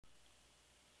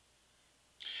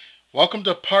Welcome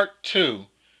to part 2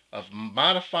 of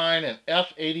modifying an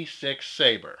F-86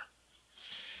 Saber.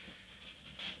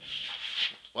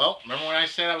 Well, remember when I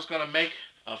said I was going to make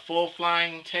a full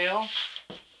flying tail?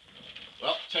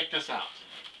 Well, check this out.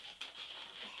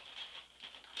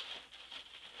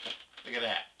 Look at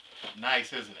that.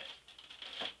 Nice, isn't it?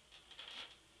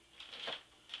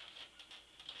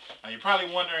 Now you're probably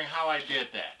wondering how I did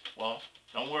that. Well,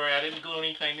 don't worry, I didn't glue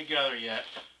anything together yet.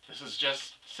 This is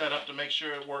just set up to make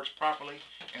sure it works properly,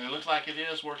 and it looks like it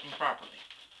is working properly.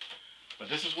 But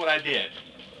this is what I did.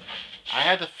 I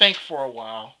had to think for a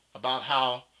while about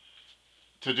how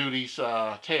to do these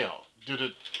do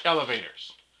the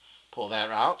elevators. Pull that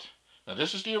out. Now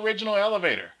this is the original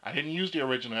elevator. I didn't use the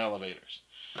original elevators.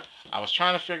 I was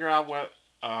trying to figure out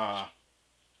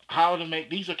how to make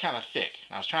these are kind of thick.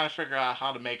 I was trying to figure out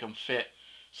how to make them fit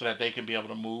so that they can be able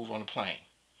to move on the plane.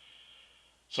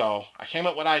 So I came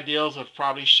up with ideas of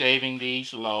probably shaving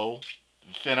these low,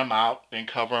 thin them out, then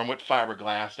cover them with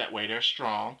fiberglass. That way they're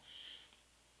strong.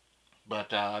 But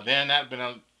then that'd been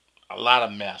a lot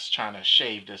of mess trying to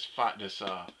shave this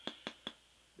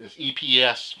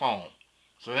EPS foam.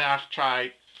 So then I've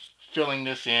tried filling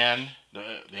this in,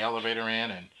 the elevator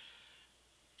in, and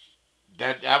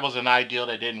that was an idea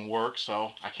that didn't work.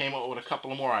 So I came up with a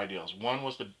couple of more ideas. One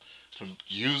was to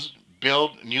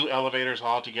build new elevators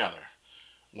altogether.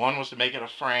 One was to make it a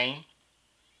frame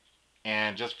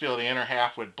and just fill the inner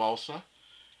half with balsa.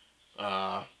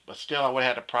 But still I would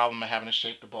have had the problem of having to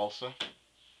shape the balsa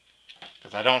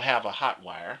because I don't have a hot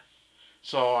wire.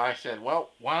 So I said, well,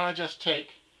 why don't I just take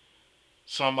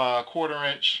some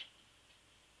 1/4 inch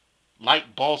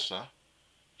light balsa,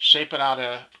 shape it out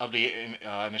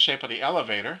in the shape of the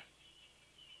elevator.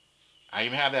 I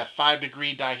even have that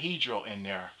 5-degree dihedral in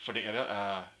there for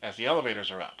the as the elevators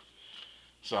are up.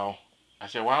 So I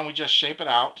said, why don't we just shape it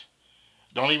out?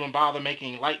 Don't even bother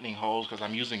making lightning holes because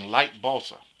I'm using light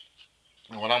balsa.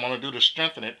 And what I'm going to do to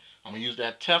strengthen it, I'm going to use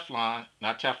that Teflon,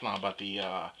 not Teflon, but the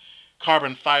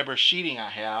carbon fiber sheeting I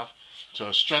have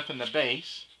to strengthen the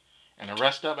base. And the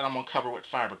rest of it I'm going to cover with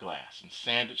fiberglass and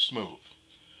sand it smooth.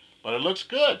 But it looks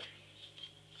good.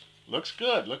 Looks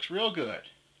good. Looks real good.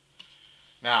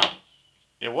 Now,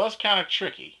 it was kind of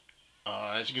tricky.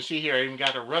 As you can see here, I even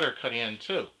got the rudder cut in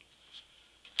too.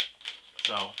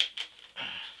 So,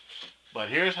 but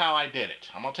here's how I did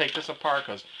it. I'm going to take this apart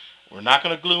because we're not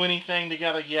going to glue anything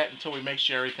together yet until we make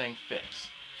sure everything fits.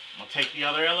 I'm going to take the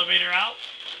other elevator out.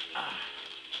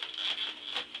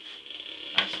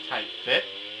 Nice tight fit.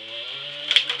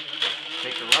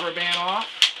 Take the rubber band off.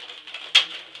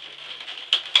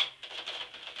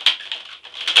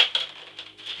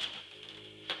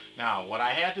 Now, what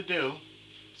I had to do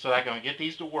so that I can get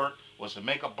these to work was to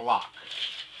make a block.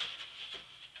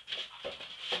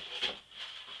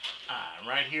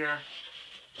 Right here,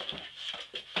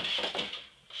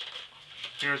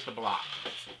 here's the block.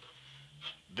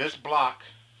 This block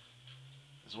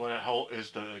is what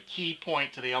is the key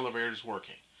point to the elevator's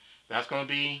working. That's going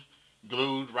to be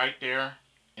glued right there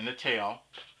in the tail.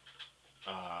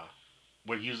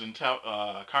 We're using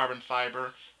carbon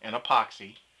fiber and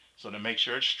epoxy so to make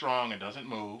sure it's strong and doesn't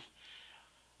move.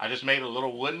 I just made a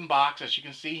little wooden box, as you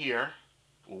can see here,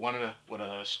 with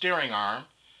a steering arm.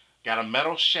 Got a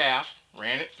metal shaft,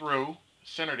 ran it through,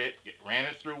 centered it, ran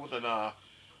it through with a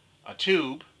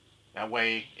tube. That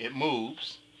way it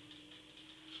moves.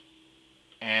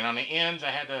 And on the ends, I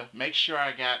had to make sure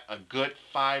I got a good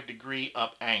 5-degree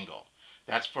up angle.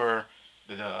 That's for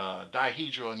the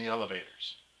dihedral in the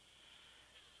elevators.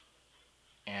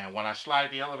 And when I slide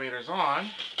the elevators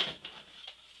on,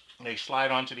 they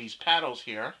slide onto these paddles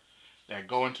here that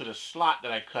go into the slot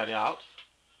that I cut out.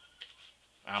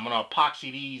 I'm going to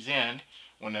epoxy these in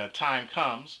when the time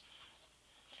comes.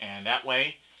 And that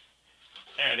way,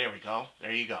 there we go.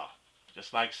 There you go.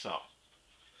 Just like so.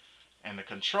 And to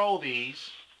control these,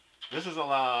 this is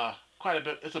quite a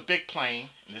bit. It's a big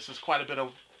plane, and this is quite a bit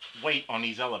of weight on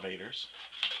these elevators.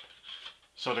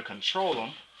 So to control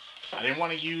them, I didn't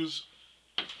want to use.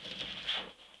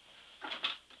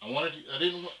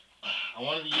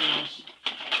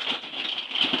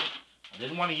 I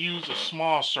didn't want to use a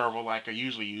small servo like I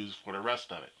usually use for the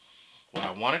rest of it. What I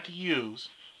wanted to use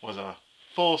was a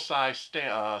full-size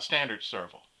standard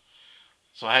servo.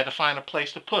 So I had to find a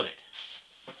place to put it.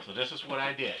 So this is what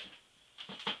I did.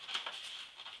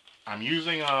 I'm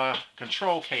using a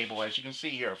control cable, as you can see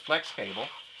here, a flex cable,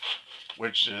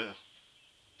 which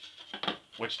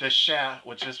this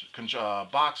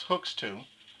box hooks to,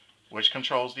 which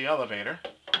controls the elevator.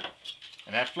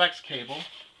 And that flex cable,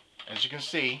 as you can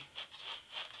see,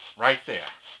 right there.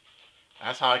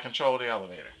 That's how I control the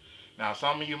elevator. Now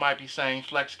some of you might be saying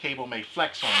flex cable may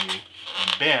flex on you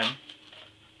and bend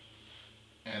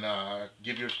and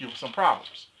give you some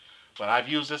problems. But I've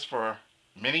used this for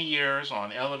many years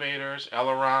on elevators,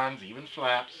 ailerons, even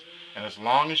flaps, and as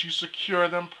long as you secure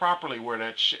them properly where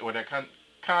that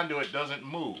conduit doesn't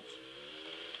move,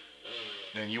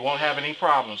 then you won't have any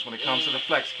problems when it comes to the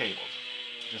flex cables.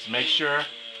 Just make sure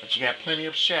that you got plenty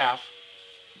of shaft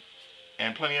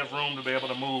and plenty of room to be able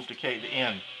to move the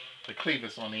end, the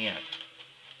clevis on the end.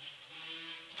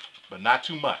 But not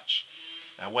too much.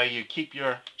 That way you keep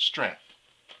your strength.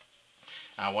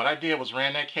 Now what I did was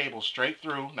ran that cable straight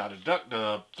through. Now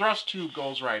the thrust tube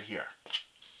goes right here.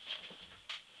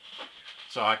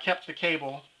 So I kept the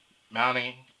cable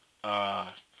mounting,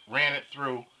 ran it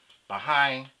through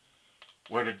behind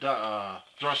where the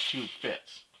thrust tube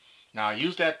fits. Now I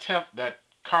used that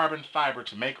carbon fiber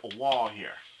to make a wall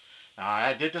here. Now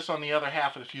I did this on the other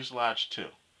half of the fuselage too.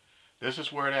 This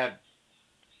is where that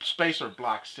spacer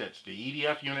block sits. The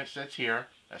EDF unit sits here.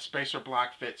 That spacer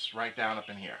block fits right down up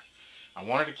in here. I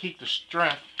wanted to keep the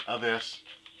strength of this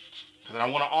because I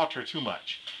don't want to alter too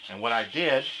much. And what I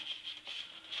did,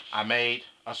 I made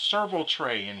a servo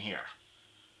tray in here.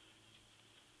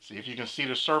 See if you can see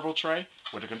the servo tray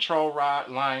with the control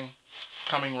rod line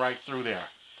coming right through there.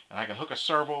 And I can hook a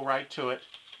servo right to it.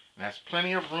 And that's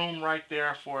plenty of room right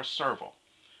there for a servo.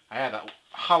 I had to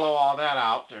hollow all that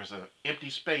out. There's an empty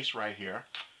space right here.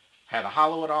 Had to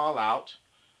hollow it all out.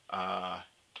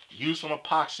 Use some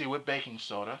epoxy with baking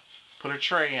soda. Put a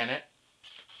tray in it.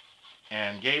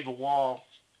 And gave the wall,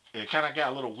 it kind of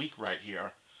got a little weak right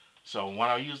here. So when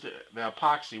I used the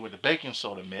epoxy with the baking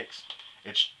soda mix,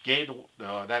 it gave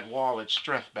that wall its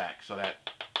strength back so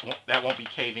that won't be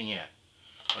caving in.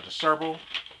 But the servo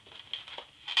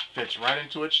fits right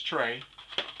into its tray,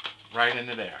 right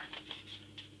into there.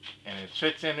 And it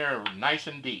fits in there nice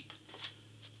and deep.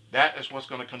 That is what's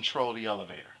going to control the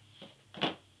elevator.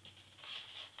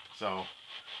 So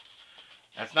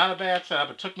that's not a bad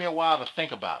setup. It took me a while to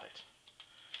think about it.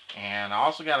 And I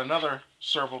also got another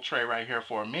servo tray right here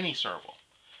for a mini servo.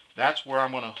 That's where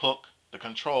I'm going to hook the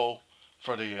control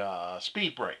for the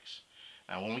speed brakes.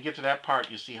 Now when we get to that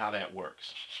part, you'll see how that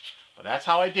works. But that's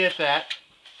how I did that.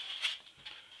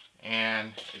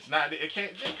 And it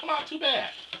didn't come out too bad.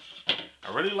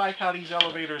 I really like how these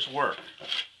elevators work.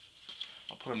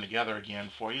 I'll put them together again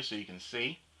for you so you can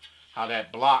see how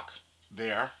that block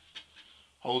there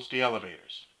holds the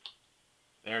elevators.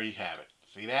 There you have it.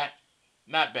 See that?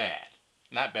 Not bad.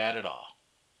 Not bad at all.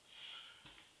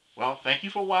 Well, thank you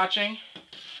for watching.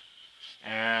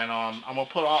 And I'm going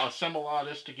to assemble all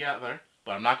this together.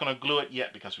 But I'm not going to glue it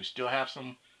yet because we still have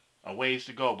some ways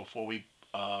to go before we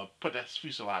put that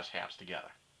fuselage halves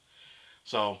together.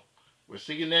 So, we'll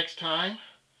see you next time.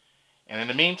 And in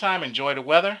the meantime, enjoy the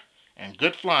weather and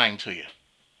good flying to you.